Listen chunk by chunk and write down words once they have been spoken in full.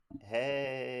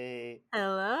Hey,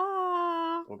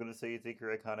 Hello. welcome to So You Think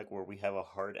You're Iconic, where we have a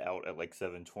hard out at like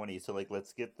 7:20. So like,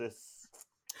 let's get this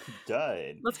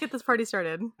done. Let's get this party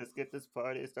started. Let's get this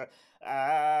party started.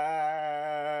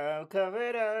 I'm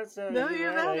covered up, so No, you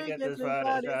you're better ready. get Get this this party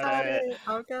party started. started.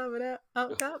 I'll come it up.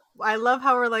 I'll come. I love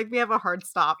how we're like, we have a hard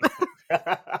stop.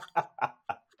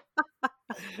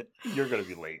 You're gonna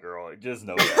be late, girl. Just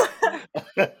know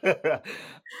that.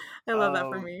 I love that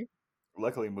for um, me.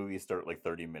 Luckily, movies start like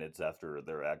 30 minutes after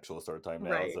their actual start time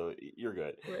now, Right. so you're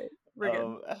good. Right. We're good.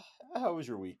 Um, how was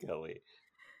your week, Kelly?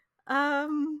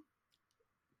 Um,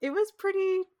 it was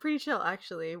pretty chill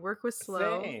actually. Work was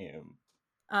slow. Same.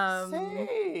 Um,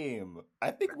 Same.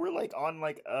 I think we're like on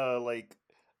like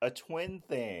a twin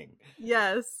thing.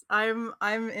 yes, I'm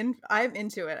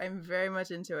into it. I'm very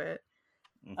much into it.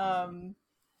 Hmm. Um,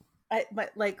 I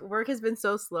but like work has been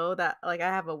so slow that like I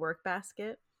have a work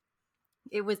basket.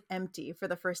 It was empty for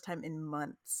the first time in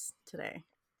months today.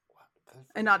 Good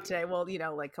for And not you. today, well,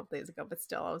 like a couple days ago, but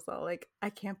still, I was all like,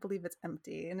 I can't believe it's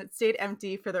empty. And it stayed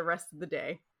empty for the rest of the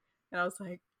day. And I was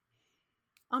like,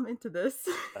 I'm into this.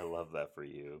 I love that for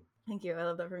you. Thank you. I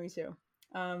love that for me too.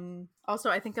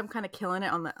 Also, I think I'm kind of killing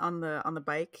it on the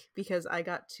bike because I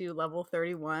got to level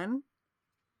 31.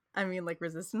 I mean, like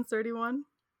resistance 31.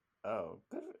 Oh,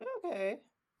 good. Okay.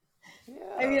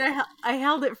 I mean, Yeah. I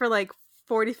held it for like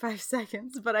 45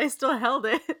 seconds, but I still held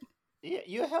it. Yeah,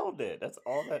 you held it. That's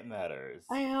all that matters.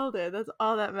 I held it. That's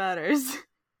all that matters.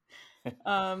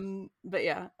 But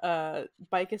yeah,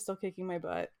 bike is still kicking my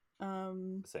butt.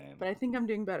 Same. But I think I'm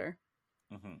doing better.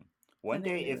 Hmm. I One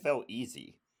think I'm day doing it better. felt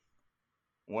easy.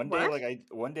 What?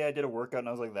 One day I did a workout and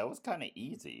I was like, that was kind of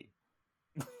easy.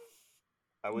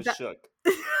 I was That shook.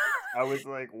 I was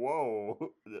like,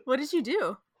 whoa. What did you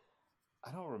do?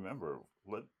 I don't remember.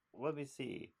 Let me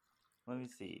see. Let me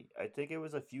see. I think it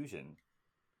was a fusion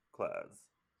class.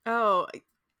 Oh,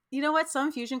 you know what?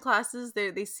 Some fusion classes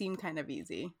they seem kind of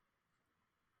easy.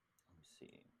 Let me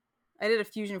see. I did a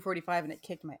fusion 45 and it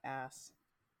kicked my ass.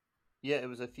 Yeah, it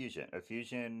was a fusion. A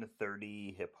fusion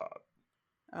 30 hip hop.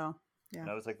 Oh, yeah. And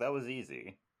I was like, that was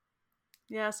easy.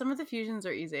 Yeah, some of the fusions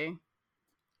are easy.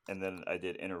 And then I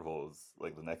did intervals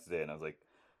like the next day and I was like,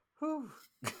 whew.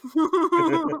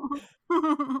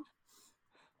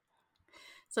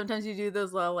 Sometimes you do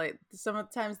those little like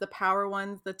sometimes the power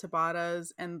ones, the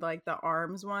Tabatas and like the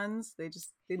arms ones, they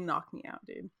knock me out,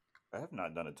 dude. I have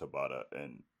not done a Tabata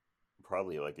in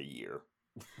probably like a year.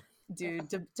 Dude,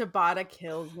 Tabata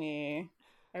kills me.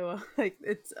 I will like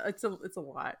it's a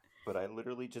lot. But I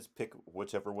literally just pick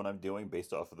whichever one I'm doing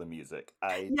based off of the music.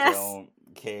 I Yes. don't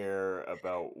care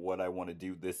about what I want to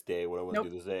do this day, what I want to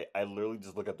Nope. do this day. I literally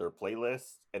just look at their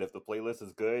playlist, and if the playlist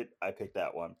is good, I pick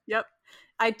that one. Yep.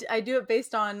 I do it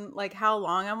based on like how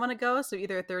long I want to go, so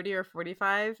either 30 or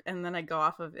 45, and then I go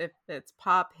off of if it's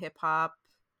pop, hip hop,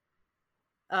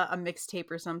 a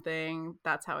mixtape or something.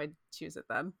 That's how I choose it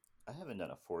then. I haven't done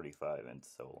a 45 in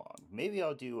so long. Maybe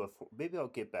I'll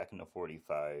get back into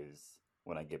 45s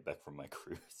when I get back from my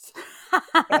cruise.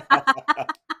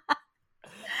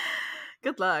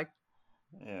 Good luck.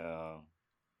 Yeah.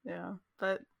 Yeah.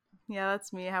 But yeah,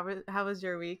 that's me. How was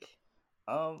your week?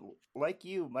 Like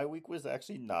you, my week was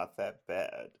actually not that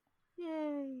bad.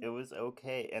 Yay. It was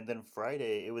okay. And then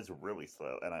Friday, it was really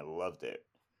slow, and I loved it.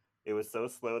 It was so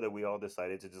slow that we all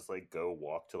decided to just like go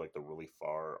walk to like the really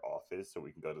far office so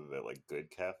we can go to the like good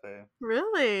cafe.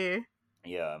 Really?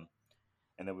 Yeah.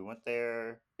 And then we went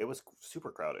there. It was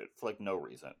super crowded for like no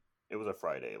reason. It was a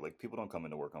Friday. Like people don't come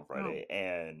into work on Oh. Friday,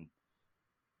 and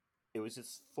it was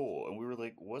just full. And we were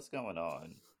like, "What's going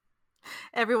on?"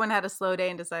 Everyone had a slow day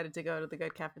and decided to go to the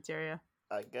good cafeteria.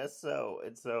 I guess so.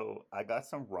 And so I got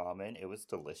some ramen. It was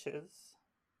delicious.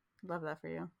 Love that for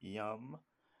you. Yum.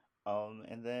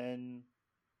 And then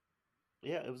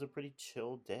yeah, it was a pretty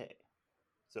chill day.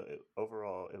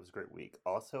 Overall, it was a great week.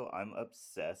 Also, I'm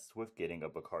obsessed with getting a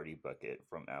Bacardi bucket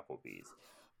from Applebee's,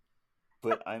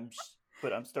 but I'm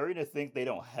starting to think they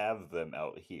don't have them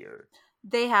out here.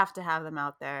 They have to have them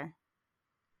out there.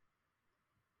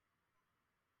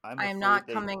 I'm I am afraid not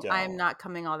they coming. I am don't. not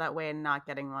coming all that way and not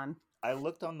getting one. I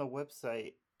looked on the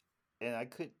website and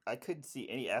I couldn't see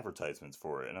any advertisements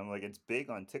for it, and I'm like, it's big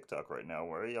on TikTok right now.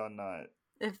 Why are y'all not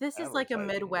If this is like a advertising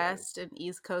this? Midwest and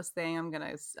East Coast thing, I'm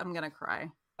gonna cry.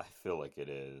 I feel like it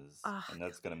is, Ugh, and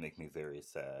that's gonna make me very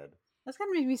sad. that's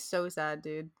gonna make me so sad,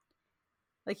 dude.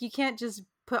 Like you can't just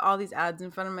put all these ads in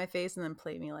front of my face and then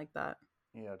play me like that.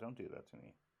 Yeah, don't do that to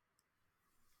me.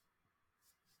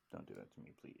 Don't do that to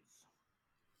me, please.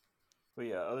 But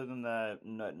yeah, other than that,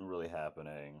 nothing really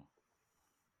happening.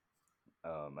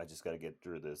 I just got to get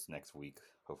through this next week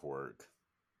of work,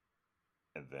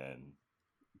 and then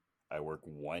I work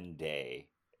 1 day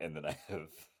and then I have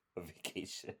a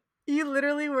vacation. You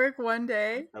literally work 1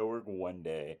 day? I work 1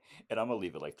 day and I'm gonna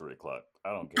leave at like 3 o'clock.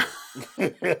 I don't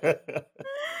care.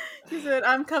 You said,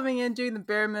 I'm coming in doing the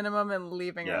bare minimum and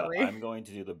leaving Yeah, early. I'm going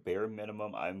to do the bare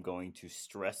minimum. I'm going to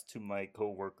stress to my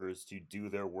coworkers to do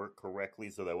their work correctly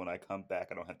so that when I come back,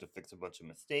 I don't have to fix a bunch of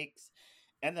mistakes.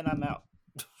 And then I'm out.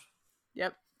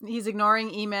 Yep. He's ignoring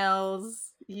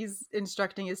emails. He's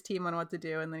instructing his team on what to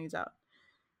do, and then he's out.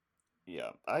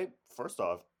 Yeah, first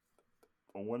off,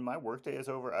 when my workday is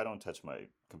over, I don't touch my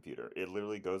computer. It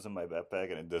literally goes in my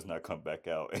backpack and it does not come back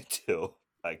out until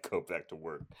I go back to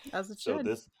work. As it So should.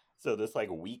 this like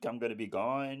week I'm gonna be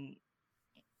gone.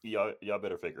 Y'all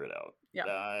better figure it out. Yeah.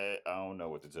 I don't know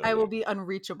what to tell I you. will be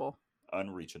unreachable.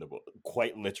 Unreachable,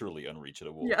 quite literally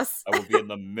unreachable. Yes. I will be in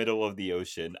the middle of the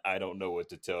ocean. I don't know what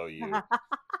to tell you.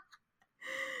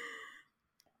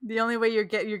 The only way you're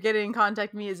getting in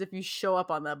contact with me is if you show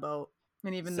up on that boat.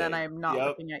 And even then Same. I'm not Yep.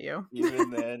 looking at you. Even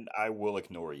then, I will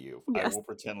ignore you. I Yes. will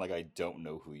pretend like I don't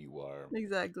know who you are.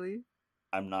 Exactly.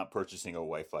 I'm not purchasing a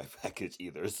Wi-Fi package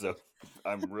either, so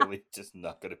I'm really just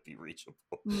not gonna be reachable.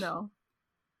 No.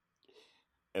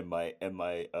 And my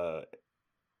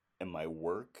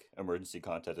work emergency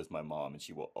contact is my mom, and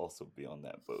she will also be on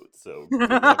that boat. So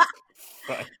good luck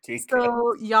finding us.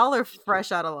 So y'all are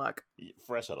fresh out of luck.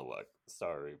 Fresh out of luck.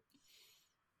 Sorry,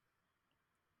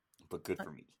 but good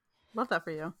for me. Love that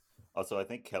for you. Also, I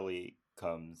think Kelly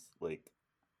comes like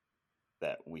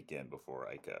that weekend before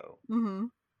I go. Mm-hmm.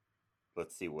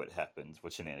 Let's see what happens,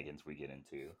 what shenanigans we get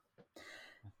into.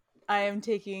 I am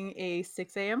taking a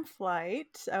 6 a.m.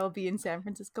 flight. I will be in San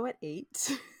Francisco at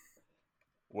 8.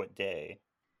 What day?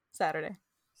 Saturday.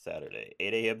 Saturday.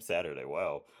 8 a.m. Saturday.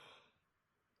 Wow.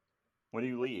 When do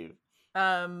you leave?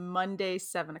 Monday,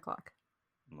 7 o'clock.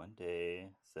 Monday,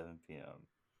 7 p.m.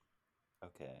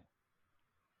 Okay.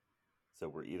 So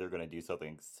we're either going to do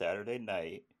something Saturday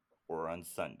night or on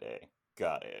Sunday.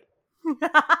 Got it.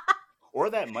 Or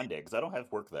that Monday, because I don't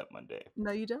have work that Monday.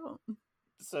 No, you don't.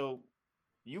 So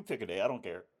you pick a day. I don't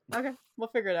care. Okay, we'll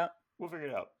figure it out. We'll figure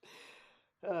it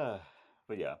out.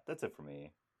 But yeah, that's it for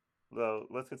me. Well,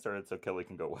 let's get started so Kelly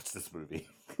can go watch this movie.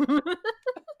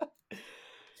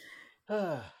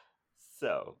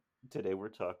 So, today we're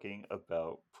talking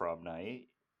about Prom Night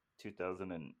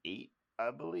 2008,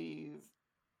 I believe.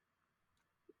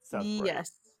 Sounds right.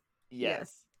 Yes. Yes.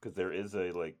 Yes, because there is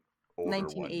a like older one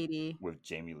 1980. with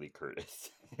Jamie Lee Curtis.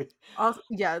 Also,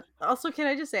 yeah. Also, can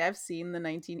I just say I've seen the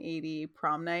 1980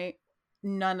 Prom Night.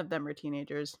 None of them are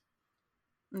teenagers.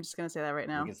 I'm just gonna say that right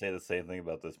We now. can say the same thing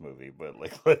about this movie, but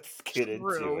like let's get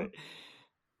into True. it.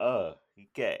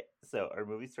 Okay. So our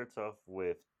movie starts off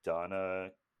with Donna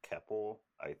Keppel.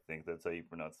 I think that's how you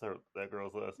pronounce that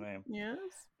girl's last name. Yes.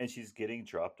 And she's getting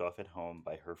dropped off at home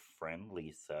by her friend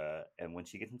Lisa. And when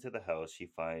she gets into the house, she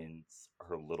finds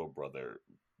her little brother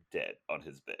dead on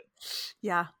his bed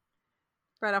Yeah.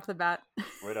 Right off the bat.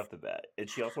 right off the bat. And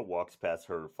she also walks past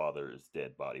her father's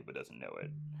dead body but doesn't know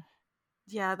it.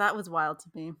 Yeah, that was wild to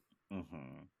me.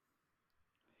 Hmm.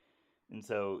 And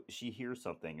so she hears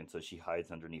something, and so she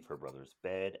hides underneath her brother's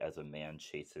bed as a man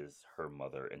chases her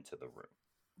mother into the room.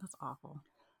 That's awful.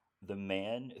 The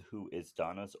man, who is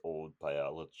Donna's old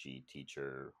biology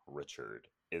teacher, Richard,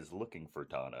 is looking for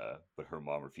Donna, but her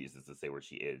mom refuses to say where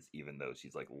she is, even though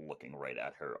she's like looking right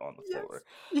at her on the floor.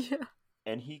 Yes. Yeah.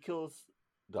 And he kills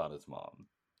Donna's mom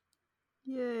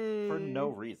for no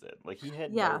Yay. reason. Like he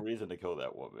had no Yeah. reason to kill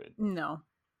that woman. No.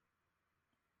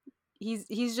 He's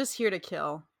just here to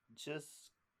kill. Just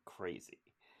crazy.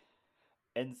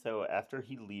 And so after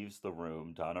he leaves the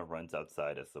room, Donna runs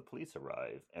outside as the police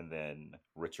arrive, and then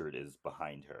Richard is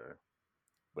behind her.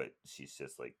 But she's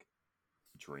just like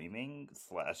dreaming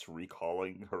slash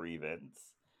recalling her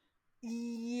events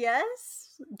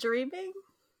Yes. Dreaming?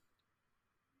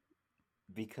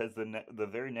 because the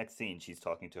very next scene she's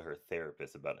talking to her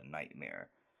therapist about a nightmare.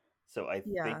 So I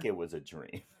Yeah. think it was a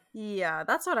dream. Yeah,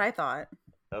 that's what I thought.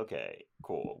 Okay,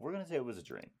 cool. We're gonna say it was a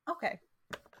dream. Okay.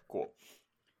 Cool.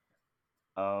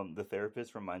 The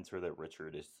therapist reminds her that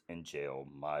Richard is in jail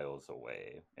miles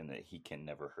away and that he can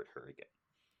never hurt her again.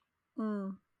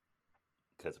 Mm.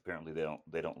 Because apparently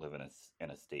they don't live in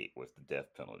a state with the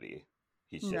death penalty.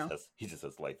 No. He just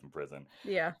has life in prison.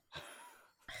 Yeah.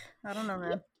 I don't know,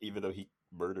 man. Even though he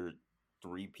murdered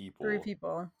 3 3 people,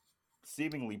 people.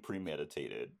 seemingly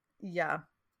premeditated. Yeah.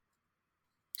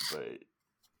 But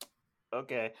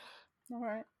okay. All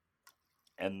right.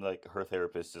 And like her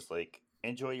therapist just like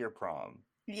enjoy your prom.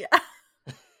 Yeah.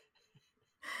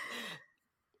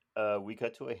 We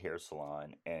cut to a hair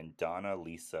salon, and Donna,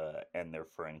 Lisa, and their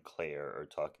friend Claire are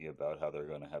talking about how they're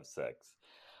going to have sex.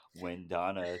 when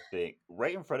Donna think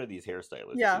right in front of these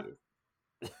hairstylists Yeah.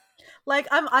 too. Like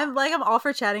I'm all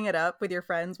for chatting it up with your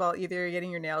friends while either you're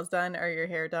getting your nails done or your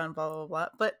hair done, blah blah blah.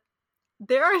 But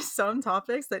there are some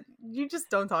topics that you just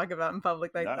don't talk about in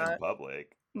public like Not in that.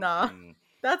 public. Nah. Mm-mm.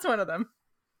 That's one of them.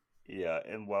 Yeah,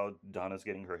 and while Donna's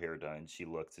getting her hair done, she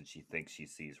looks and she thinks she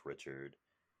sees Richard,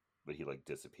 but he like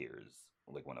disappears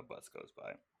like when a bus goes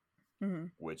by, Hmm.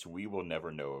 which we will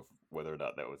never know if whether or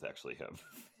not that was actually him.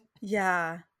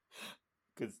 Yeah.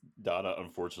 Because Donna,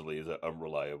 unfortunately, is an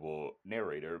unreliable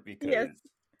narrator Yes.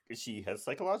 because she has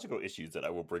psychological issues that I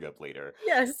will bring up later.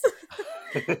 Yes.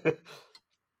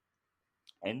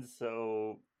 And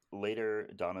so later,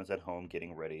 Donna's at home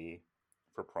getting ready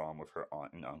for prom with her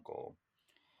aunt and uncle.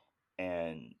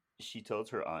 And she tells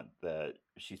her aunt that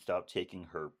she stopped taking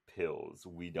her pills.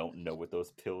 We don't know what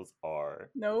those pills are,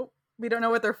 Nope. We don't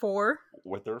know what they're for.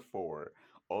 what they're for.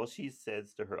 All she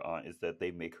says to her aunt is that they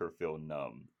make her feel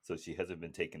numb, so she hasn't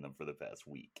been taking them for the past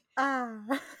week. Ah.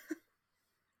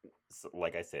 So,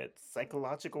 like I said,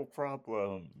 psychological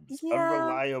problems, Yeah.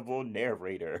 unreliable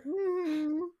narrator.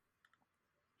 Mhm.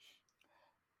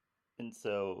 And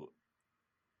so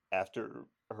after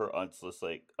her aunt's just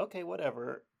like, okay,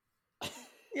 whatever.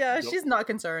 Yeah, Don't she's not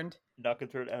concerned. not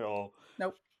concerned at all.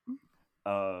 Nope.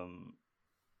 Um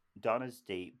Donna's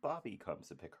date, Bobby, comes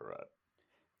to pick her up.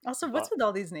 Also, what's But with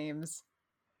all these names?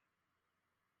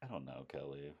 I don't know,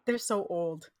 Kelly. They're so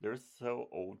old. They're so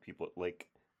old people. Like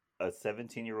a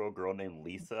 17-year-old girl named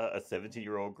Lisa, a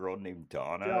 17-year-old girl named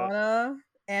Donna. Donna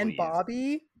and Please,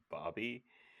 Bobby. Bobby.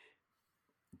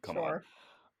 Come on. Sure.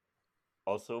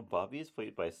 Also, Bobby is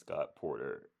played by Scott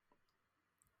Porter,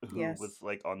 who Yes. was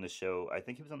like on the show. I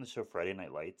think he was on the show Friday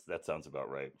Night Lights. That sounds about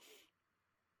right.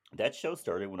 That show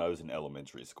started when I was in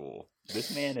elementary school.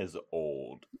 This man is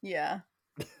old. Yeah.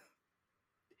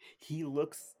 He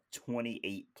looks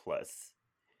 28 plus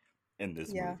in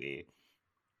this Yeah. movie.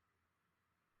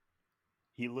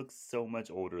 He looks so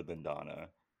much older than Donna.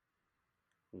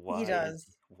 He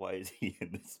does. Why is he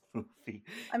in this movie?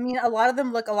 I mean, a lot of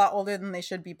them look a lot older than they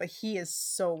should be, but he is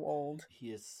so old.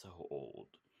 He is so old.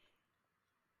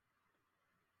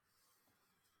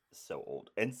 So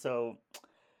old. And so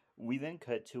we then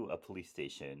cut to a police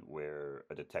station where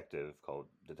a detective called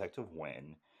Detective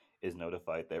Wen is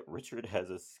notified that Richard has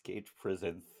escaped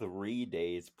prison 3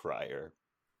 days prior.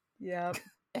 Yep.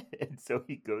 And so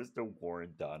he goes to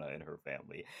warn Donna and her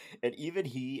family. And even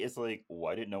he is like,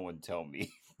 why did no one tell me?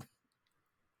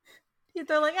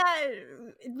 They're like, ah,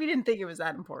 we didn't think it was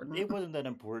that important. It wasn't that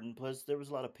important. Plus, there was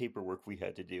a lot of paperwork we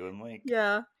had to do. I'm like,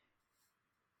 Yeah.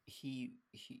 he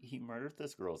murdered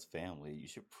this girl's family. You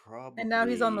should And now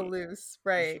he's on the probably loose. you should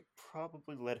Right.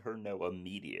 probably let her know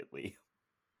immediately.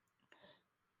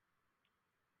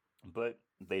 But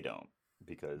they don't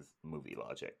because movie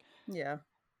logic. Yeah.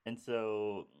 And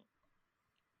so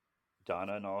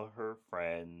Donna and all her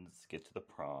friends get to the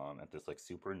prom at this like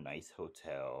super nice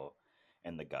hotel,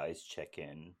 and the guys check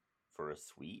in for a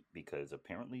suite because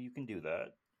apparently you can do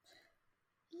that.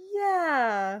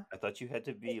 Yeah. I thought you had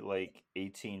to be like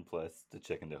 18 plus to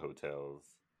check into hotels.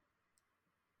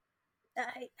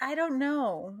 I don't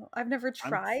know. I've never I'm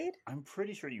tried. I'm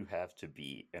pretty sure you have to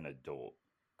be an adult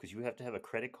because you have to have a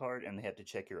credit card and they have to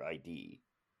check your ID.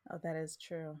 Oh, that is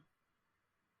true.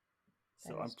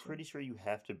 That So I'm is true. pretty sure you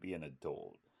have to be an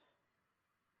adult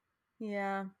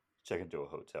Yeah. to check into a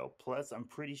hotel. Plus, I'm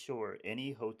pretty sure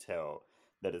any hotel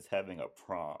that is having a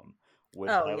prom would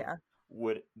Oh, have yeah.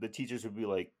 would the teachers would be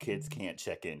like, kids can't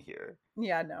check in here.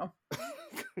 Yeah, no.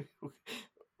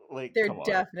 Like, They're come on.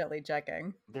 definitely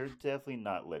checking. They're definitely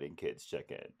not letting kids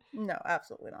check in. No,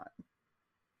 absolutely not.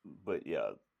 But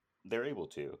yeah, they're able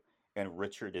to. And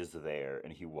Richard is there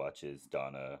and he watches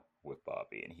Donna with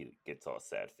Bobby and he gets all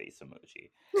sad face emoji.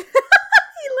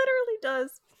 He literally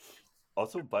does.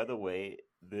 Also, by the way,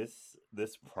 this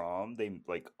prom they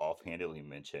like offhandedly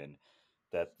mentioned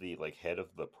that the like head of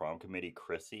the prom committee,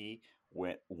 Chrissy,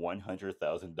 went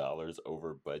 $100,000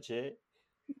 over budget.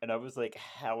 And I was like,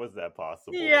 how is that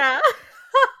possible? Yeah.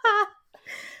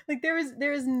 Like there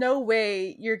is no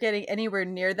way you're getting anywhere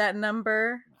near that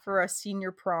number for a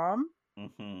senior prom,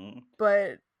 Mm-hmm.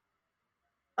 but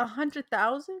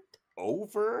 100,000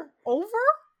 Over? over?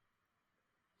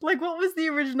 Like what was the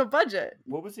original budget?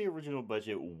 What was the original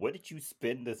budget? What did you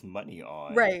spend this money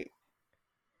on? Right.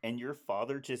 And your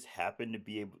father just happened to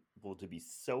be able to be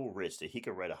so rich that he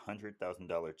could write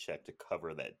 $100,000 check to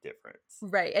cover that difference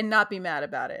Right. And not be mad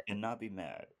about it. and not be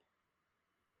mad.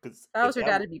 Because That was her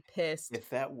dad to be pissed. if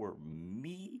that were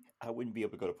me, I wouldn't be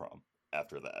able to go to prom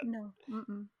after that. No.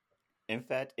 Mm-mm. In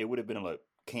fact, it would have been like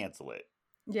cancel it.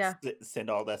 Yeah. Send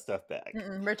all that stuff back.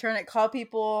 Mm-mm. Return it. Call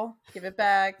people. Give it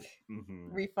back. Hmm.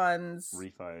 Refunds.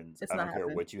 Refunds. It's I not don't care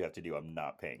happening. what you have to do. I'm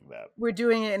not paying that. We're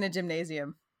doing it in a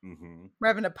gymnasium. Hmm. We're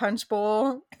having a punch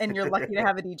bowl, and you're lucky to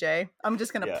have a DJ. I'm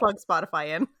just gonna Yeah. plug Spotify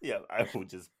in. Yeah. I will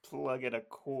just plug in a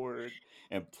chord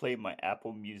and play my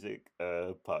Apple Music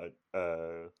playlist.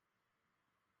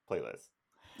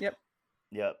 Yep.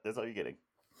 Yeah, that's all you're getting.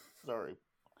 Sorry.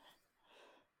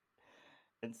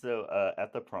 And so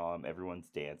at the prom, everyone's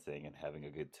dancing and having a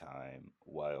good time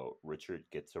while Richard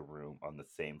gets a room on the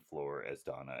same floor as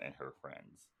Donna and her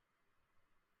friends.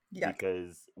 Yuck.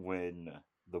 Because when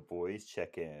the boys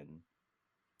check in,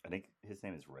 I think his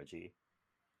name is Reggie.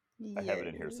 I have it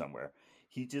in here Yeah. somewhere.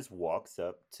 He just walks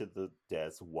up to the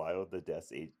desk while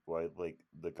while like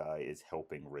the guy is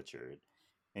helping Richard.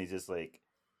 And he's just like,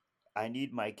 I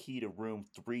need my key to room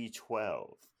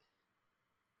 312.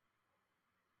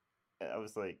 And I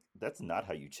was like, that's not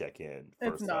how you check in,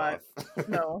 It's first not. off.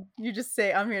 No. You just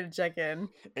say, I'm here to check in.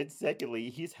 And secondly,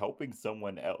 he's helping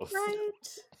someone else.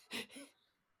 Right.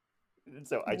 And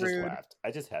so I just Rude. laughed. I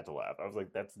just had to laugh. I was like,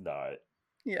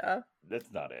 Yeah.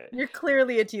 that's not it. You're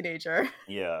clearly a teenager.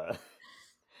 Yeah.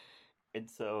 And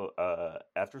so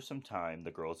after some time,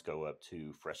 the girls go up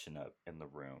to freshen up in the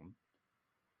room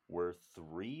where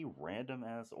three random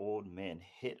ass old men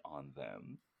hit on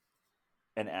them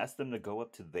and ask them to go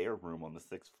up to their room on the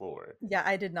sixth floor. Yeah,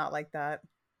 I did not like that.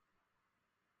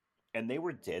 And they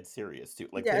were dead serious too.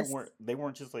 Like Yes. they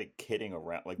weren't just like kidding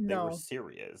around. Like they were No.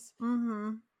 serious.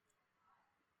 Mm-hmm.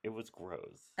 It was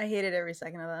gross. I hated every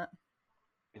second of that.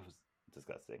 It was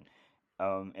disgusting.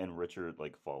 And Richard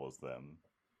like follows them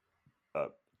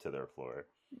up to their floor.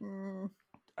 Mm,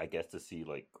 I guess to see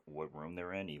like what room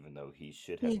they're in, even though he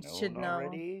should have he should known know.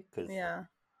 already, because Yeah.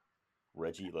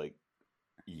 Reggie like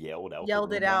yelled out the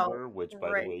Yelled it room out. number, which by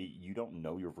the Right. way, you don't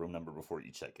know your room number before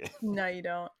you check in, No, you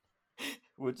don't.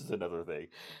 which is another thing.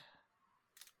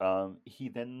 He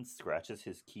then scratches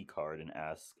his key card and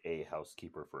asks a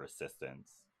housekeeper for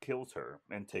assistance, kills her,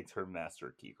 and takes her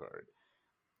master key card.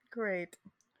 Great.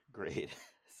 Great.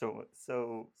 So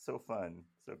fun.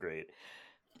 So great.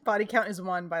 Body count is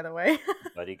 1, by the way.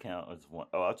 Body count is one.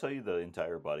 Oh, I'll tell you the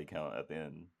entire body count at the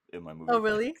end in my movie Oh,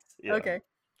 really? facts. Yeah. Okay.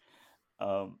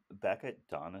 Back at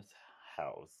Donna's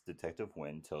house, Detective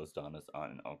Wynn tells Donna's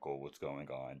aunt and uncle what's going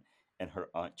on, and her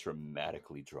aunt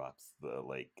dramatically drops the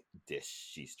like dish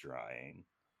she's drying.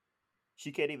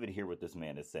 She can't even hear what this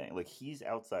man is saying. Like he's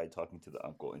outside talking to the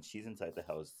uncle, and she's inside the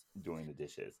house doing the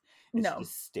dishes, and she No.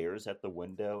 just stares at the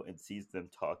window and sees them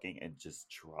talking, and just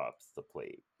drops the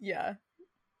plate. Yeah.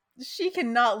 She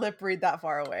cannot lip read that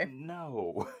far away.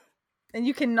 No, And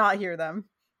you cannot hear them.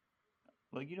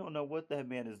 like you don't know what that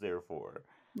man is there for.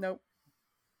 Nope.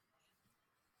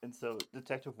 And so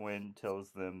Detective Wynn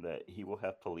tells them that he will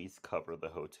have police cover the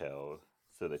hotel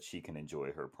so that she can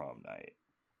enjoy her prom night.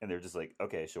 And they're just like,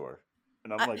 okay, sure.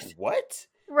 And I'm I, like, what?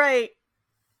 right.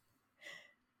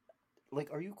 Like,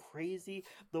 are you crazy?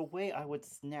 The way I would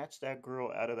snatch that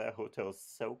girl out of that hotel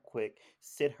so quick,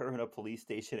 sit her in a police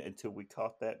station until we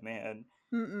caught that man.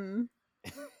 Mm-mm.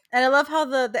 And I love how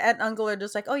the aunt and uncle are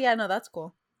just like, oh, yeah, no, that's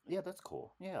cool. Yeah, that's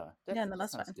cool. Yeah, Yeah, no, that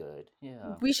that's sounds fine. good.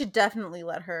 Yeah. We should definitely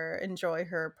let her enjoy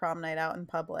her prom night out in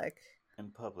public.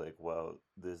 In public, while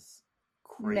this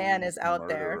Man crazed is out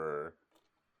there. murderer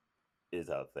is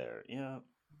out there. Yeah.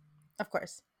 Of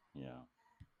course. Yeah.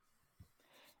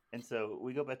 And so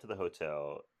we go back to the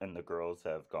hotel, and the girls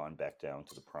have gone back down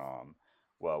to the prom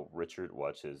while Richard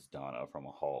watches Donna from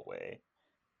a hallway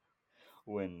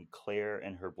when Claire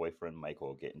and her boyfriend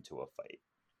Michael get into a fight.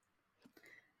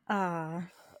 Ah,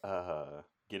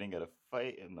 Getting at a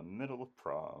fight in the middle of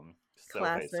prom. So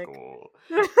high classic. school.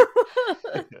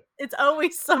 It's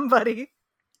always somebody.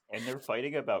 And they're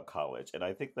fighting about college, and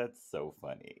I think that's so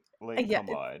funny. Like, Yeah, come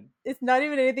on. it's not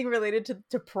even anything related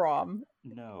to prom.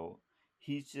 No.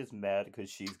 He's just mad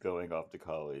because she's going off to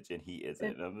college and he isn't.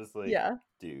 And, And I'm just like, yeah,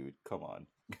 dude, come on.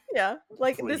 yeah.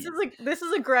 Like Please. this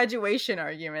is a graduation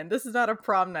argument. This is not a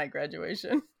prom night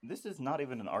graduation. This is not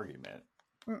even an argument.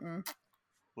 Mm-mm.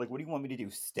 Like, what do you want me to do?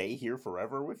 Stay here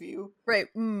forever with you? Right.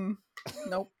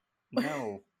 Nope.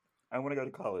 No. I want to go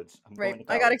to college. I'm Right. going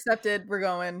to I got college. accepted. We're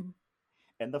going.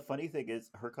 And the funny thing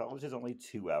is, her college is only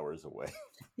 2 hours away.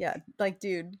 Yeah. Like,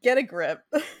 dude, get a grip.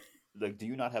 Like, do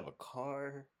you not have a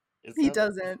car? He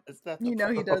doesn't. Is that the You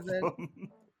know he doesn't. problem?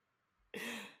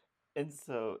 And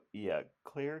so, yeah,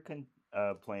 Claire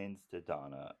complains to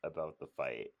Donna about the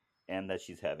fight and that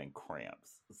she's having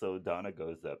cramps. So Donna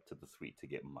goes up to the suite to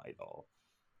get Midol.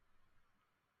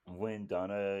 When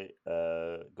Donna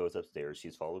goes upstairs,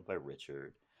 she's followed by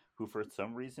Richard, who for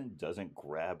some reason doesn't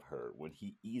grab her when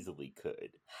he easily could.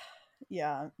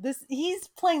 Yeah. This he's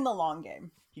playing the long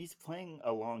game. He's playing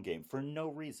a long game for no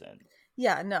reason.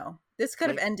 Yeah, no. This could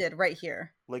have Like ended right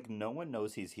here. no one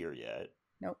knows he's here yet.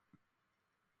 Nope.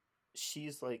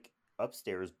 She's like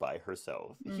upstairs by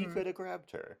herself. He Hmm. could have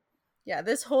grabbed her. Yeah,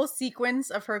 this whole sequence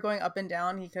of her going up and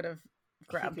down, he could have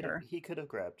grabbed her. He could have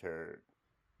grabbed her,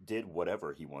 did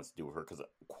whatever he wants to do with her, because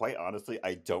quite honestly,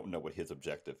 I don't know what his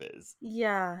objective is.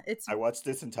 Yeah, I watched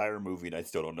this entire movie and I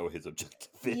still don't know what his objective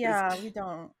is. yeah, we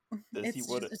don't. Does he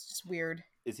want It's just weird.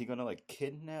 is he gonna like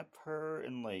kidnap her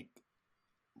and like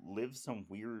live some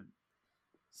weird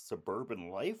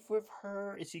suburban life with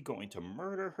her? Is he going to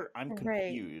murder her? I'm Right.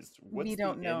 confused. We What's the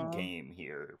don't end know. game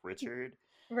here, Richard?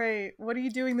 Right. What are you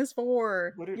doing this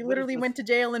for? You What is literally this? went to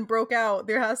jail and broke out.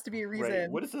 There has to be a Right.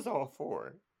 reason. What is this all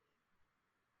for?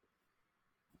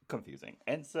 Confusing.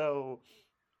 And so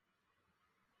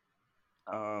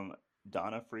um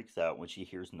Donna freaks out when she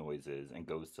hears noises and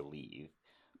goes to leave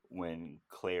when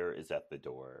Claire is at the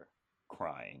door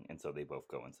crying, and so they both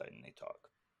go inside and they talk.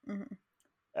 Hmm.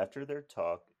 After their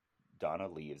talk, Donna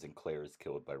leaves and Claire is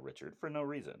killed by Richard for no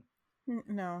reason.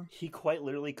 No. He quite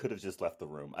literally could have just left the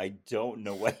room. I don't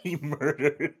know why he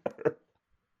murdered her.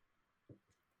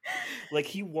 Like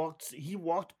he walked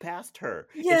past her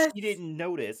and Yes. she didn't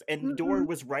notice, and the door Mm-mm.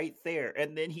 was right there,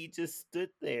 and then he just stood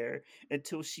there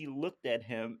until she looked at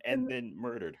him and And then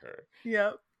murdered her.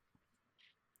 yep.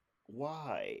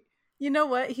 Why? You know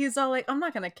what? He's all like, I'm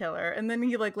not gonna kill her. And then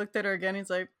he like looked at her again. He's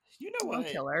like, You know I'll what?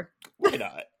 kill her. Why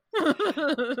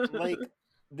not? Like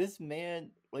this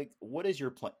man, like what is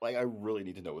your plan? Like I really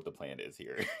need to know what the plan is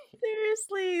here.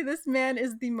 Seriously, this man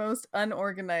is the most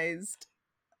unorganized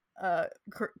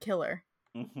killer.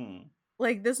 Hmm.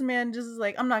 Like this man just is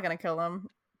like, I'm not gonna kill him.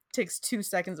 Takes 2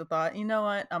 seconds of thought. You know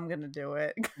what? I'm gonna do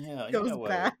it. Yeah, you Goes know what?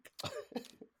 back.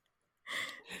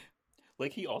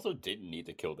 Like he also didn't need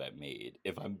to kill that maid,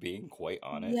 if I'm being quite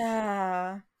honest.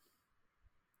 Yeah.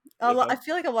 If I I'm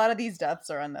feel like a lot of these deaths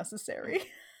are unnecessary.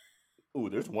 Ooh,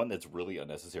 there's one that's really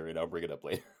unnecessary, and I'll bring it up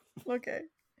later. Okay.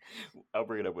 I'll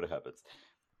bring it up when it happens.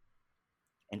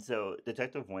 And so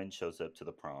Detective Wynn shows up to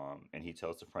the prom and he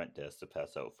tells the front desk to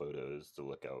pass out photos to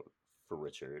look out for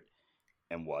Richard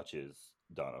and watches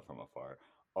Donna from afar.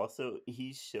 Also,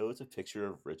 he shows a picture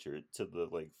of Richard to the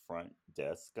like front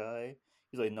desk guy.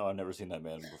 He's like, "No, I've never seen that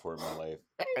man before in my life."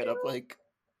 I And I'm know. like,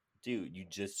 "Dude, you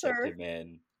just checked Sir. him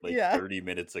in like Yeah. 30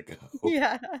 minutes ago."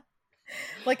 Yeah.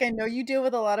 Like I know you deal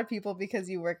with a lot of people because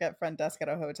you work at front desk at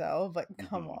a hotel, but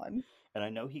come Hmm. on. And I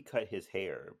know he cut his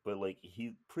hair, but like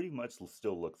he pretty much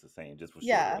still looks the same, just with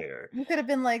shorter Yeah. hair. You could have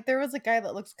been like, there was a guy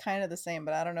that looks kind of the same,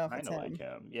 but I don't know if Kind it's of like him.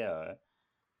 him, yeah.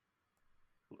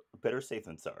 Better safe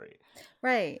than sorry.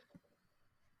 Right.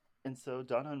 And so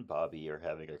Donna and Bobby are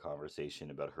having a conversation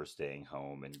about her staying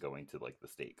home and going to like the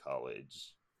state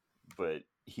college, but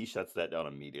he shuts that down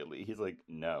immediately. He's like,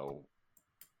 "No,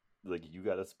 like you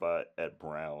got a spot at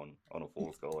Brown on a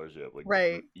full scholarship. Like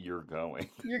Right. you're going,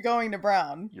 You're going to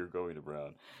Brown. you're going to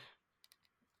Brown."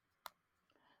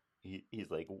 He's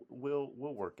like, we'll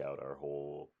work out our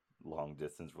whole long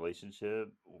distance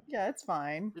relationship. Yeah, it's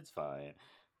fine. It's fine."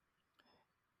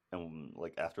 And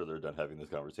like after they're done having this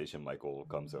conversation, Michael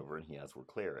comes over and he asks where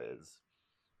Claire is,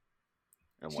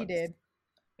 and She once did.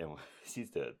 and she's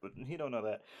dead, but he don't know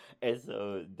that. And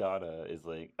so Donna is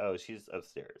like, "Oh, she's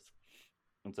upstairs."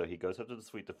 And so he goes up to the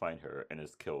suite to find her and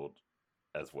is killed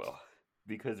as well.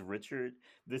 Because Richard,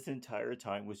 this entire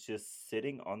time, was just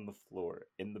sitting on the floor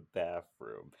in the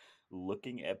bathroom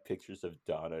looking at pictures of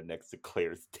Donna next to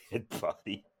Claire's dead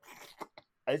body.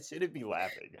 I shouldn't be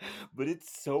laughing, but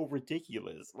it's so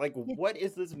ridiculous. Like, Yeah. what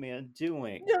is this man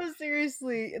doing? No,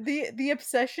 seriously. The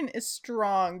obsession is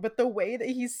strong, but the way that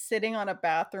he's sitting on a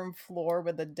bathroom floor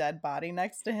with a dead body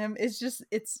next to him is just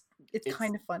it's It's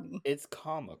kind of funny. it's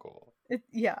comical.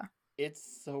 Yeah. It's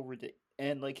so ridiculous.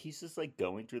 And like he's just like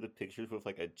going through the pictures with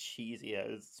like a cheesy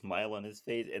ass smile on his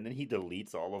face, and then he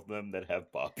deletes all of them that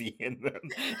have Bobby in them.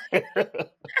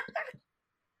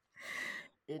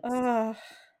 it's Uh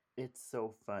it's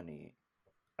so funny.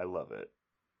 I love it.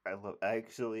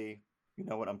 Actually, you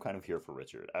know what? I'm kind of here for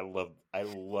Richard. I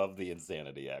love the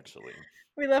insanity actually.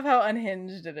 we love how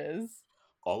unhinged it is.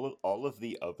 All of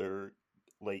the other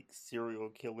like serial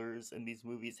killers in these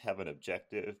movies have an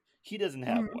objective. He doesn't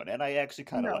have Mhm. one, and I actually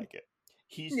kind of No. like it.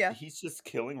 Yeah. He's just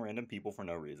killing random people for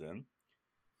no reason.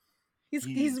 He's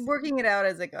He's working it out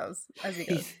as it goes, as he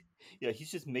goes. he's yeah,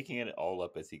 he's just making it all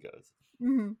up as he goes.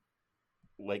 Hmm.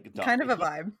 Like Kind of a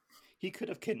vibe. he could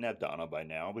have kidnapped Donna by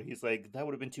now, but he's like that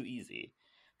would have been too easy.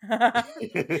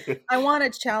 I want a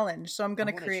challenge, so I'm I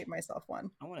gonna want to create myself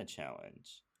one. I want a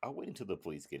challenge. I'll wait until the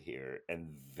police get here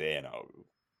and then I'll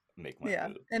make my Yeah.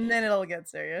 move. And then it'll get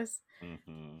serious.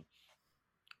 Hmm.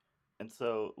 And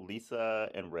so Lisa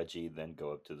and Reggie then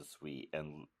go up to the suite,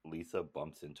 and Lisa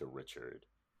bumps into Richard.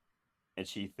 And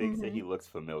she thinks that he Hmm. looks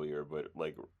familiar, but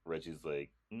like Reggie's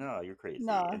like, "No, you're crazy."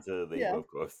 Nah. And so they Yeah. both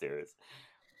go upstairs.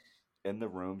 In the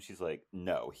room, she's like,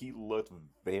 "No, he looked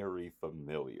very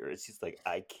familiar." And she's like,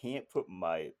 "I can't put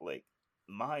my like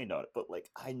mind on it, but like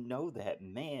I know that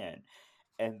man."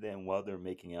 And then while they're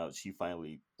making out, she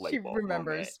finally She light bulb moment.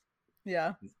 remembers.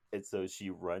 Yeah. And so she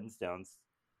runs down,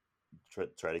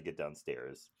 try to get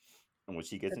downstairs. And when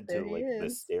she gets But there into he like the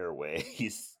is. stairway,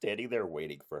 he's standing there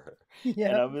waiting for her. And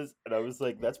Yeah. I was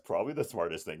like, that's probably the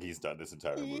smartest thing he's done this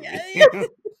entire movie. Yeah.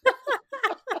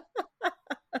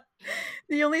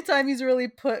 The only time he's really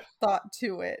put thought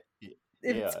to it,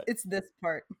 Yeah, it's this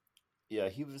part. yeah.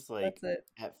 He was That's like,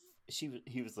 it.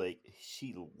 he was like,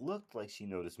 she looked like she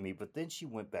noticed me, but then she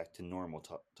went back to normal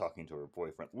talking to her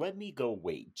boyfriend. Let me go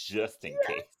wait just in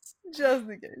case. Just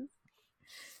in case.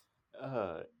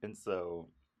 And so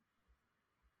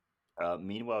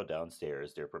meanwhile,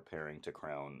 downstairs, they're preparing to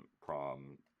crown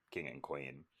prom king and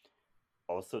queen.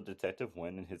 Also, Detective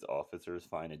Wynn and his officers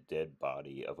find a dead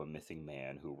body of a missing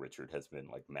man who Richard has been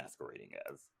like masquerading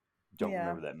as. Don't Yeah.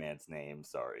 remember that man's name,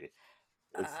 sorry.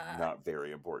 It's Uh, not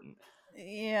very important.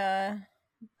 yeah.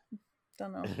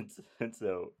 Don't know. And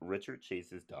so Richard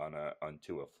chases Donna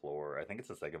onto a floor, I think it's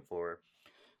the second floor,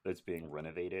 that's being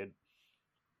renovated.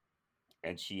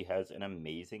 And she has an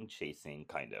amazing chasing,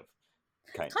 kind of.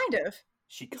 Kind of.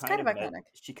 She It's kind kind of of iconic.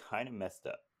 she kind of messed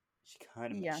up.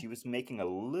 Yeah. She was making a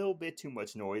little bit too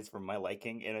much noise for my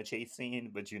liking in a chase scene,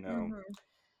 but Hmm.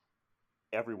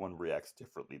 everyone reacts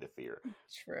differently to fear.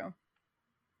 True.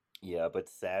 Yeah, but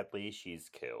sadly she's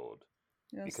killed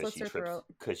Yeah, slits her throat.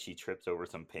 because she trips over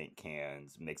some paint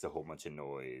cans, makes a whole bunch of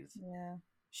noise. Yeah.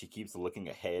 She keeps looking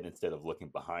ahead instead of looking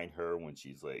behind her when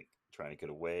she's like trying to get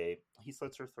away. He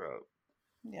slits her throat,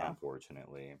 Yeah.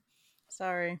 unfortunately.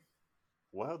 Sorry.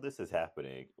 While this is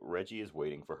happening, Reggie is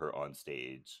waiting for her on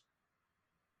stage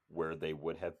where they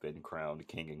would have been crowned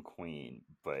king and queen,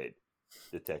 but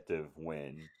Detective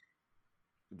Wynn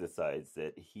decides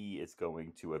that he is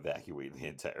going to evacuate the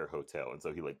entire hotel, and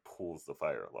so he like pulls the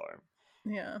fire alarm.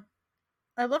 Yeah.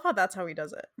 I love how that's how he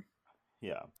does it.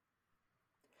 Yeah.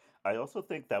 I also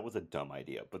think that was a dumb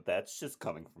idea, but that's just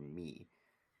coming from me.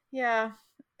 Yeah.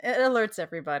 It alerts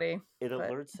everybody, It but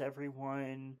alerts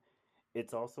everyone.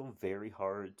 It's also very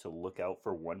hard to look out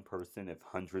for one person if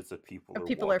hundreds of people are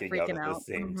people are walking out freaking at the out.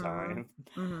 same time.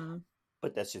 Hmm.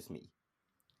 But that's just me.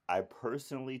 I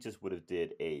personally just would have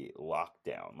did a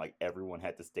lockdown. Like everyone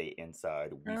had to stay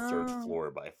inside. We search Oh,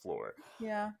 floor by floor.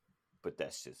 yeah. But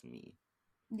that's just me.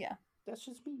 Yeah. That's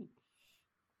just me.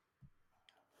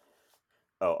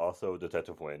 Oh, also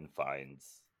Detective Wynn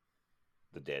finds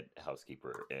the dead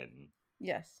housekeeper in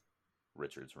Yes.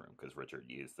 Richard's room because Richard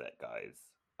used that guy's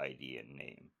ID and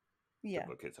name to Yeah.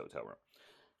 book his hotel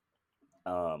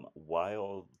room.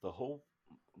 While the whole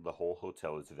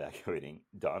hotel is evacuating,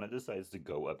 Donna decides to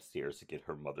go upstairs to get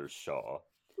her mother's shawl,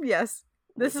 Yes.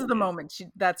 This which is the is moment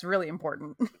that's really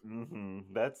important.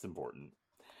 that's important,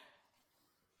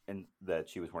 and that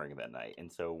she was wearing that night.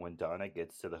 And so when Donna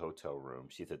gets to the hotel room,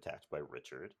 she's attacked by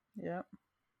Richard. Yeah.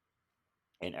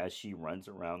 And as she runs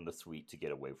around the suite to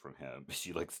get away from him,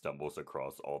 she like stumbles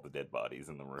across all the dead bodies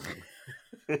in the room.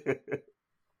 How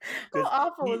Because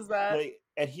awful he is that?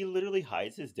 and he literally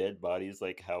hides his dead bodies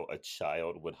like how a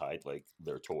child would hide like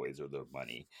their toys or their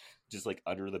money, just like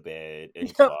under the bed in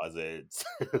Yep. closets.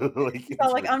 Like He's all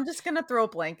it's like, I'm just gonna throw a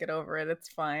blanket over it. It's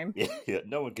fine. yeah, yeah,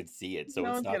 no one could see it, so No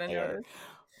it's one's not gonna there. notice.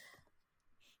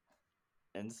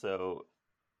 And so,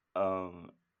 um,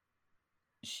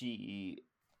 she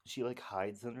she like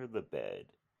hides under the bed,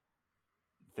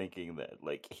 thinking that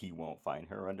like he won't find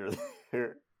her under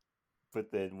there. But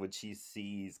then when she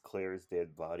sees Claire's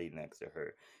dead body next to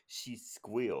her, she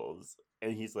squeals,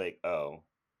 and he's like, "Oh,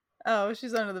 Oh,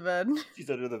 she's under the bed. she's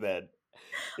under the bed."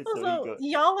 And so he Also, go.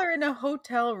 y'all are in a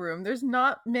hotel room. There's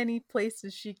not many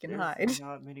places she can There's hide.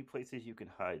 not many places you can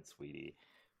hide, sweetie.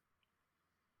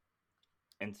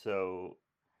 And so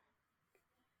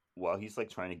while he's like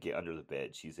trying to get under the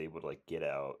bed, she's able to like get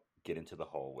out, get into the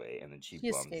hallway, and then she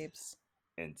She bumps escapes.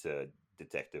 into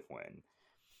Detective Wynn.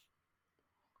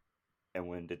 And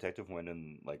when Detective Wynn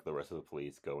and like the rest of the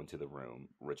police go into the room,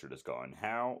 Richard is gone.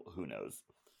 How? Who knows?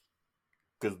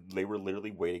 Because they were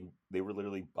literally waiting. They were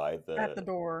literally by At the the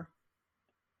door.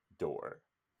 door,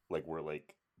 like where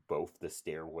like both the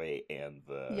stairway and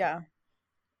the Yeah.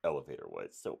 elevator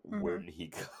was. So where Hmm. did he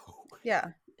go?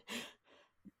 Yeah.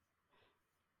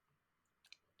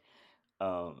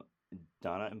 um,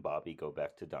 Donna and Bobby go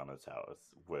back to Donna's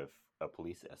house with a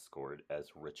police escort as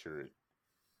Richard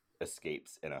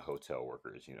escapes in a hotel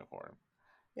worker's uniform.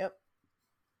 Yep.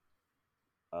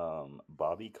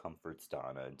 Bobby comforts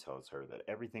Donna and tells her that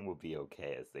everything will be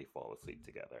okay as they fall asleep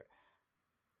together.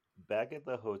 Back at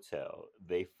the hotel,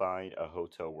 they find a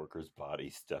hotel worker's body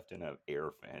stuffed in an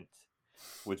air vent,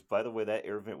 which, by the way, that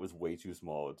air vent was way too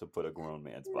small to put a grown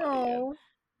man's body in. No.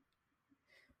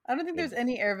 I don't think there's And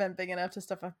any air vent big enough to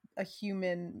stuff a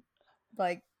human,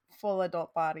 like, full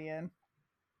adult body in,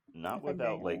 not if I'm being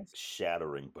without, like, honest.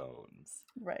 shattering bones.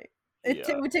 Right. It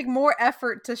Yeah. would take more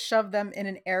effort to shove them in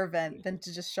an air vent than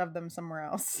to just shove them somewhere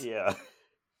else. Yeah.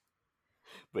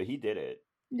 But he did it.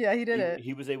 Yeah, he did it.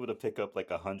 He was able to pick up like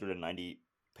a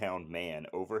 190-pound man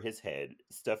over his head,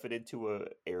 stuff it into a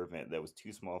air vent that was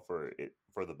too small for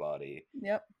the body,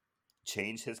 Yep.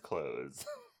 change his clothes,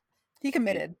 He and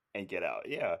committed. get out.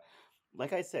 Yeah,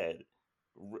 like I said,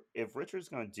 if Richard's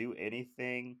gonna do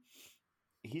anything,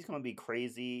 he's gonna be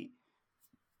crazy,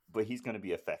 but he's gonna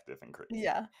be effective and crazy.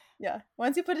 Yeah. Yeah.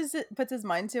 Once he puts his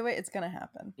mind to it, it's gonna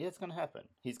happen. Yeah, it's gonna happen.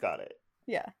 He's got it.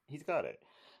 Yeah. He's got it.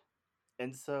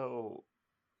 And so,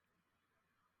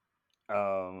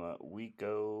 we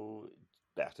go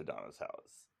back to Donna's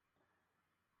house.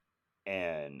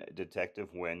 And Detective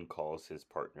Wynn calls his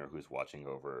partner who's watching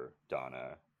over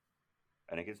Donna.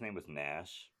 I think his name was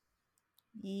Nash.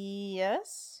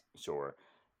 Yes. Sure.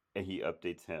 And he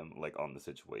updates him like on the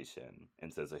situation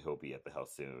and says that he'll be at the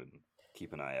house soon.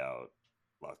 Keep an eye out.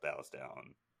 Lock the house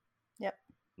down. Yep.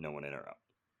 No one in or out.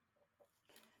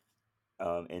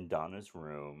 In Donna's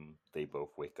room, they both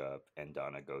wake up, and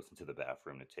Donna goes into the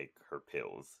bathroom to take her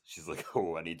pills. She's like,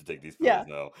 "Oh, I need to take these Yeah. pills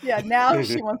now." Yeah. Now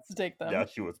she wants to take them. Now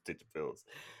she wants to take the pills.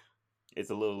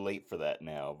 It's a little late for that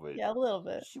now, but Yeah, a little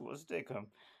bit. she wants to take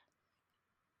them.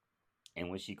 And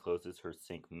when she closes her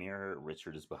sink mirror,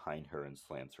 Richard is behind her and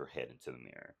slams her head into the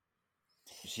mirror.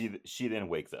 She then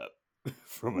wakes up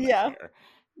from a Yeah. nightmare.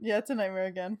 Yeah, it's a nightmare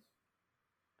again.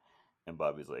 And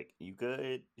Bobby's like, "You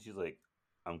good?" She's like,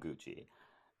 "I'm Gucci."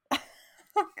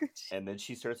 And then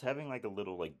she starts having like a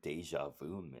little like deja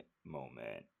vu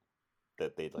moment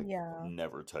that they'd like Yeah.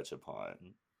 never touch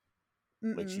upon.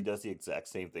 Like she Mm-mm. does the exact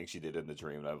same thing she did in the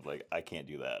dream, and I was like, I can't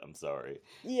do that. I'm sorry.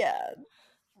 Yeah.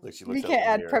 Like she We looks out can't the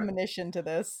add mirror. premonition to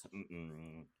this.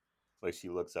 Mm-mm. Like she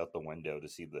looks out the window to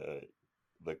see the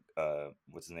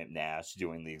what's his name, Nash,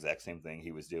 doing the exact same thing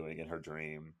he was doing in her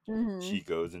dream. Mm-hmm. She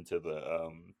goes into the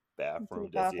Into the bathroom,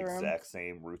 does the bathroom. exact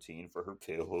same routine for her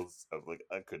pills. I was like,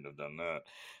 I couldn't have done that.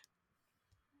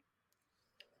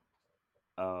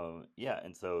 Yeah,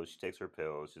 and so she takes her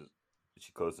pills.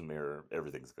 She closes the mirror.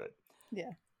 Everything's good.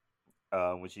 Yeah.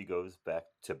 When she goes back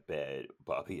to bed,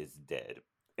 Bobby is dead,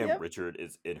 and Yep. Richard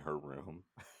is in her room.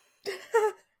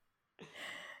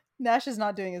 Nash is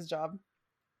not doing his job.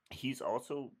 He's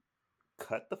also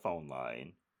cut the phone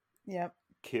line, Yep.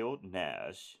 killed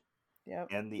Nash, Yep.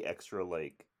 and the extra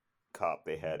like cop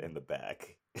they had in the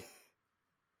back.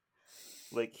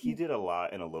 Like he did a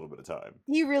lot in a little bit of time.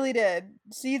 He really did.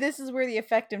 See, this is where the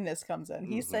effectiveness comes in.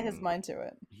 He set his Mm-hmm. mind to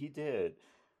it. He did.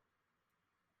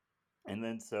 And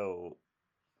then so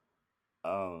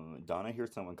Donna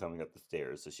hears someone coming up the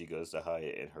stairs, so she goes to hide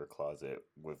in her closet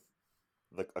with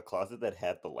a closet that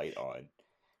had the light on.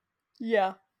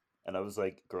 Yeah. And I was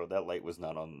like, girl, that light was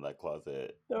not on in that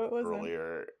closet No, it wasn't.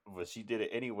 earlier. But she did it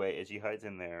anyway, and she hides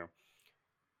in there.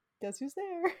 Guess who's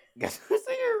there? Guess who's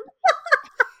there?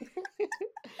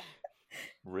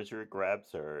 Richard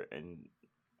grabs her, and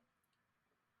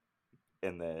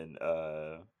then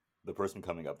the person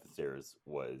coming up the stairs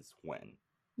was Wen,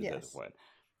 Detective Yes. Wen.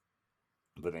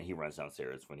 But then he runs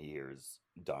downstairs when he hears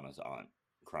Donna's aunt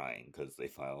crying because they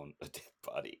found a dead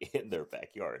body in their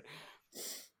backyard.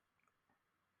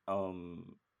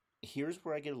 Here's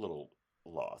where I get a little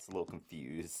lost, a little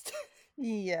confused.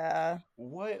 Yeah.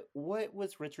 What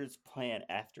was Richard's plan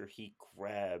after he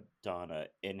grabbed Donna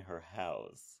in her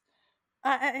house?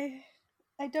 I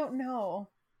don't know.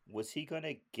 Was he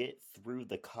gonna get through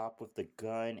the cop with the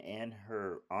gun and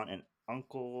her aunt and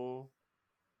uncle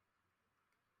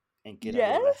and get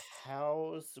out of the Yes?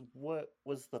 house? What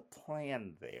was the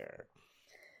plan there?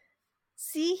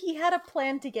 See, he had a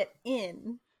plan to get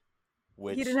in. He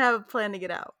Which didn't have a plan to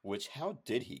get out. how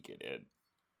did he get in?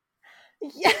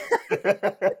 Yeah.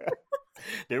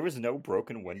 There was no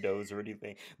broken windows or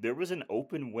anything. There was an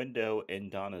open window in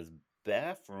Donna's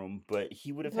bathroom, but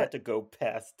he would have had But to go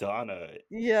past Donna.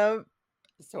 yeah,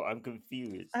 So I'm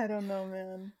confused. I don't know,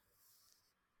 man.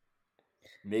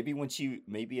 Maybe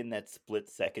maybe in that split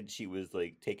second she was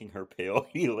like taking her pill,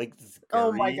 he like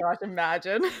Oh my scurried. gosh,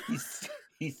 imagine.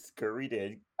 He scurried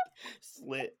in,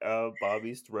 slit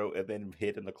Bobby's throat and then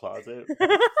hid in the closet.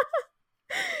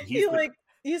 he He's the like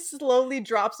he slowly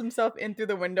drops himself in through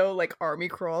the window, like army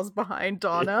crawls behind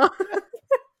Donna,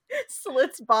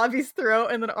 slits Bobby's throat,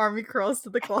 and then army crawls to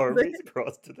the closet. armies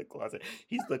across to the closet.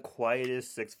 He's the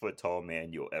quietest 6 foot tall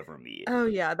man you'll ever meet. Oh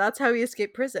yeah, that's how he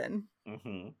escaped prison.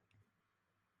 Hmm.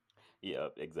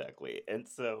 Yep, exactly. And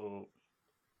so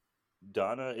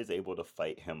Donna is able to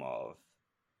fight him off.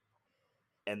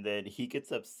 And then he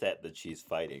gets upset that she's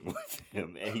fighting with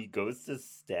him and he goes to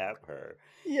stab her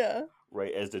Yeah.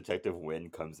 right as Detective Wynn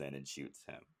comes in and shoots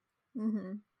him.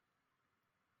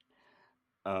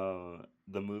 Mm-hmm.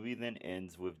 The movie then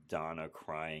ends with Donna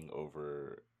crying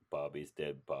over Bobby's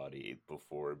dead body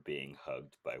before being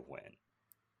hugged by Wynn.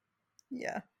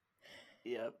 Yeah.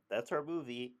 Yep, that's our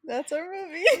movie. That's our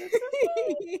movie. That's our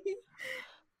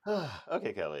movie.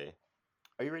 Okay, Kelly.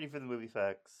 Are you ready for the movie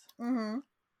facts? Mm-hmm.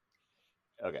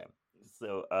 Okay.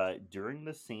 So, during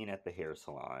the scene at the hair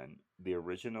salon, the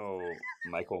original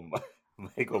Michael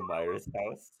Myers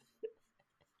house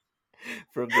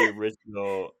from the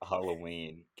original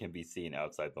Halloween can be seen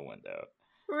outside the window.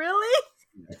 Really?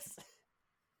 Yes.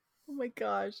 Oh my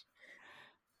gosh.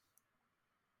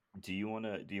 Do you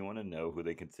wanna know who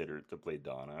they considered to play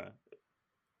Donna?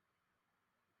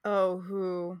 Oh,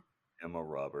 who? Emma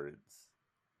Roberts.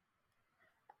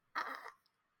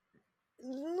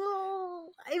 No,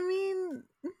 I mean,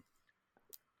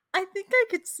 I think I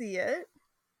could see it.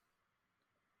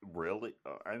 Really?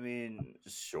 I mean,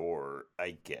 sure,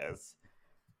 I guess.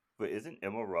 But isn't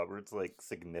Emma Roberts like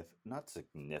not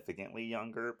significantly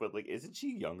younger, but like isn't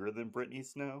she younger than Brittany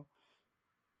Snow?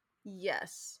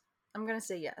 Yes. I'm gonna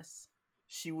say yes.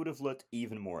 She would have looked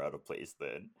even more out of place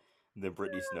then than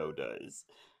Brittany Snow does.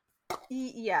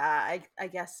 Yeah, I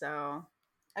guess so.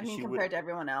 I mean, She would compared to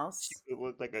everyone she else, would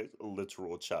look like a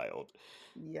literal child.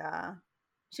 yeah.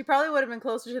 She probably would have been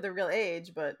closer to the real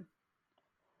age, but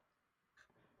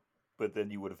But then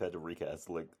you would have had to recast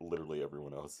like literally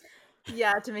everyone else,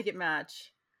 yeah, to make it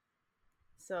match.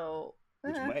 So,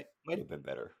 which might have been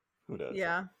better. Who knows?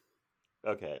 yeah.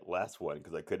 Okay, last one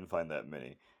because I couldn't find that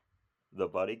many. The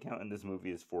body count in this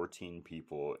movie is 14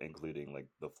 people, including like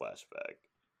the flashback.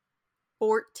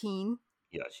 14.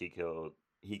 Yeah, he killed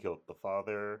the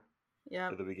father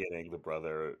Yep. at the beginning, the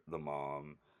brother, the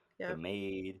mom, the Yep.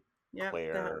 maid, Yep.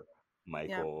 Claire, Yep.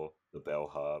 Michael, the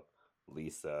bellhop,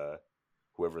 Lisa,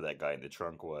 whoever that guy in the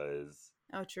trunk was,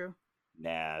 Oh, true.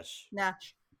 Nash,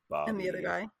 Nash. And the other Bobby,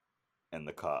 guy. and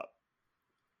the cop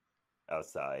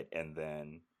outside, and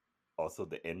then also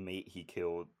the inmate he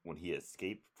killed when he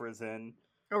escaped prison.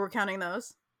 Oh, we're counting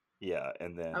those? Yeah,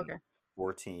 and then Okay.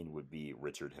 14 would be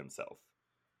Richard himself.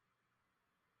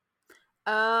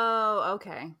 Oh,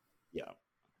 okay. Yeah.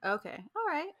 Okay. All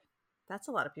right. That's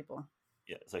a lot of people.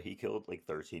 Yeah, so he killed like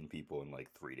 13 people in like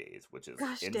 3 days, which is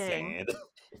Gosh dang. insane.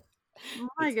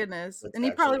 My it's goodness. that's And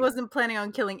he probably actually wasn't planning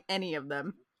on killing any of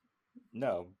them.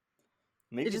 no.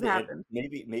 It Maybe just happened.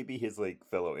 maybe his like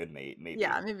fellow inmate,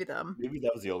 Yeah, maybe. maybe them. Maybe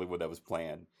that was the only one that was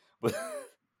planned. But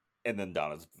and then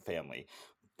Donna's family.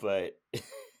 But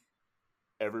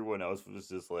everyone else was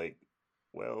just like,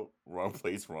 well, wrong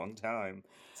place, wrong time.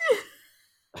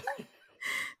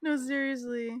 No,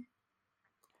 seriously.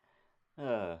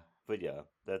 But yeah,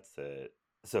 that's it.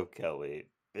 So Kelly,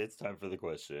 it's time for the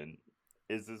question.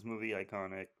 Is this movie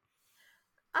iconic?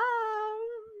 Um,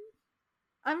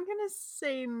 I'm gonna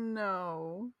say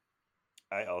no.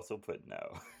 I also put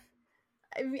no.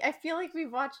 I mean, I feel like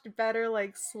we've watched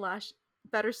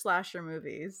better slasher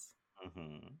movies.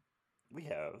 Hmm. We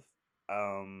have.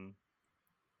 Um,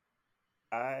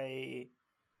 I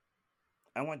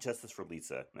I want justice for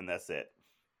Lisa, and that's it.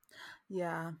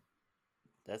 Yeah,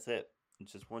 That's it.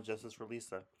 Just want justice for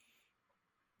Lisa.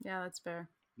 yeah, that's fair.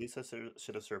 Lisa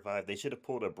should have survived. They should have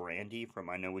pulled a Brandy from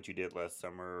I Know What You Did Last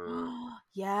Summer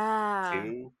Yeah,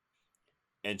 2,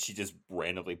 and she just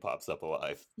randomly pops up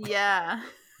alive. yeah.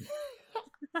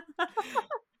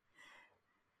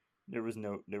 There was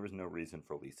no reason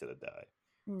for Lisa to die.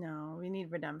 No, we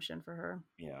need redemption for her.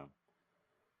 Yeah.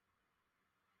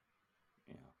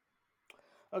 Yeah.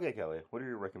 Okay, Kelly, what are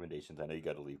your recommendations? I know you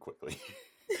got to leave quickly.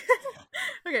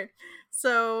 Okay,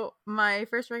 so my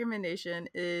first recommendation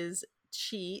is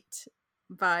Cheat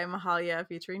by Mahalia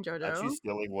featuring Not you JoJo.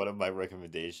 stealing one of my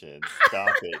recommendations.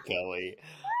 Stop it, Kelly.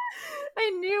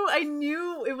 I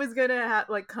knew it was gonna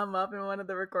like come up in one of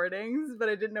the recordings, but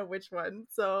I didn't know which one.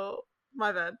 So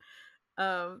my bad.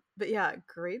 But yeah,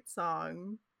 great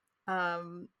song.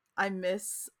 I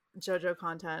miss JoJo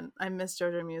content. I miss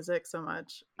JoJo music so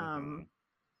much. Hmm.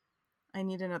 I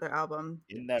need another album,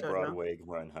 In that JoJo. Broadway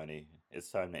run, honey. It's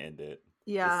time to end it.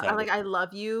 It Yeah, sounded. I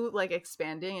love you like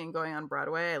expanding and going on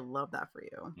Broadway. I love that for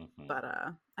you. Hmm. But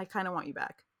I kind of want you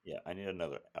back. Yeah, I need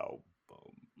another album.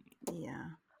 Yeah.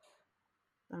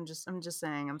 I'm just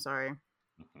saying, I'm sorry.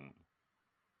 Hmm.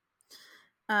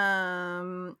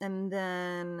 And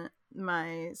then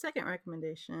my second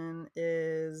recommendation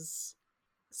is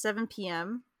 7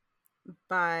 p.m.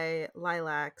 by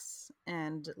Lilacs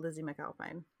and Lizzie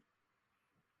McAlpine.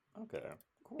 Okay,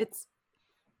 cool. It's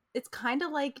it's kind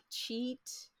of like Cheat,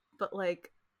 but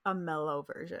like a mellow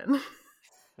version.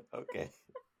 Okay,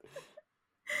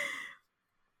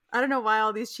 I don't know why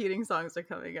all these cheating songs are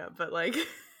coming up, but like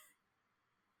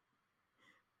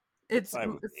it's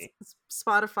fine with it's me.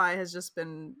 Spotify has just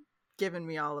been giving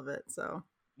me all of it. So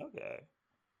Okay.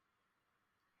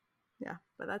 yeah,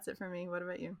 but that's it for me. What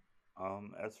about you?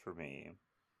 As for me,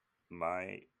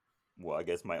 my well, I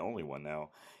guess my only one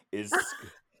now is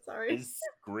Sorry. is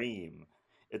Scream.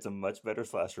 It's a much better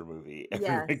slasher movie.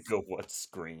 Everyone Yes. go watch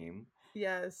Scream.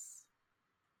 Yes.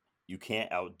 You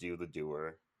can't outdo the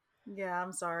doer. Yeah,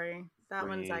 I'm sorry. That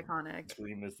one's Scream iconic.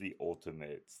 Scream is the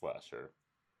ultimate slasher.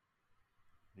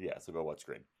 Yeah, so go watch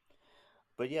Scream.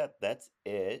 But yeah, that's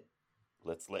it.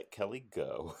 Let's let Kelly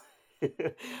go.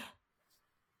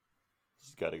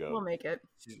 She's got to go. We'll make it.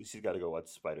 She's got to go watch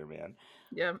Spider Man.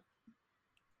 Yeah.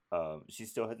 She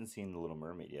still hasn't seen The Little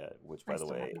Mermaid yet, which, I by the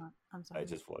still have way, not. I'm I sorry.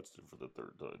 just watched it for the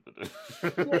third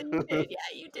Yeah, you time. did. Yeah,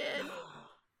 you did. uh,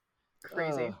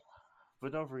 Crazy.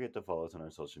 but don't forget to follow us on our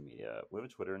social media. We have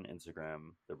a Twitter and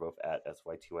Instagram. They're both at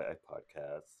SYTYI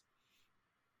Podcast.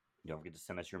 Don't forget to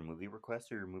send us your movie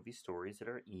requests or your movie stories at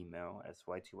our email,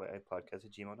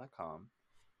 sytyipodcast@gmail.com,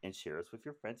 and share us with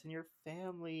your friends and your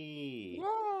family.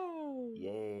 Yay.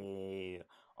 Yay!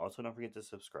 Also, don't forget to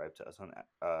subscribe to us on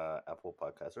Apple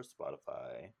Podcasts or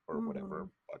Spotify or Hmm. whatever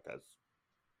podcast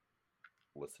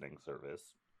listening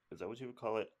service. Is that what you would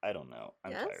call it? I don't know.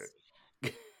 I'm tired.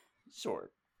 Yes. Sure.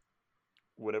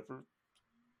 Whatever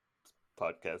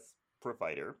podcast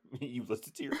provider you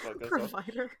listen to your podcast on.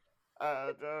 Provider.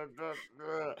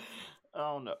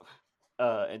 Oh no.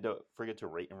 And don't forget to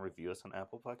rate and review us on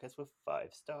Apple Podcasts with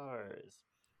 5 stars.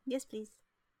 Yes, please.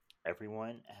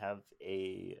 Everyone have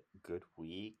a good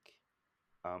week.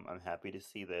 I'm happy to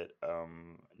see that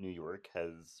New York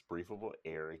has breathable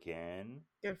air again.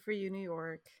 Good for you, New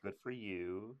York. Good for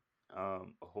you.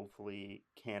 Hopefully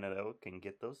Canada can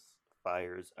get those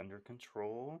fires under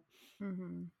control.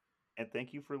 Hmm. And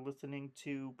thank you for listening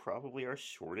to probably our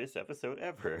shortest episode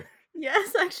ever.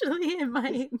 Yes, actually, it because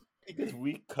might. because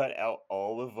we cut out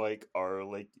all of like our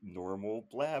like normal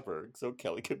blabber so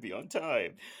Kelly could be on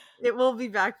time. It will be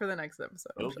back for the next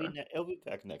episode, I'm It'll be sure. it'll be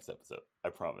back next episode. I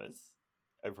promise.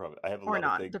 I promise. I have a Or lot of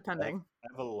not, things. depending. I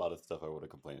have a lot of stuff I want to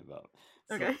complain about.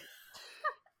 So Okay.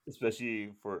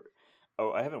 especially for.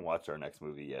 Oh, I haven't watched our next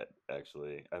movie yet.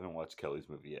 Actually, I haven't watched Kelly's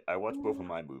movie yet. I watched both of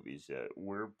my movies yet.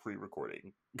 We're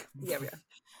pre-recording. Yeah, yeah.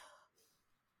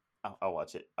 I'll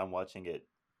watch it. I'm watching it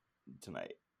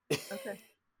tonight. Okay.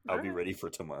 I'll All be right. ready for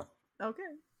tomorrow.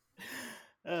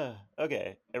 Okay.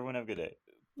 Okay. Everyone have a good day.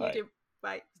 You Bye. too.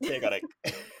 Bye. Stay iconic.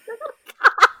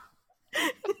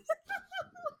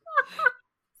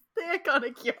 Stay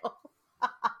iconic, y'all.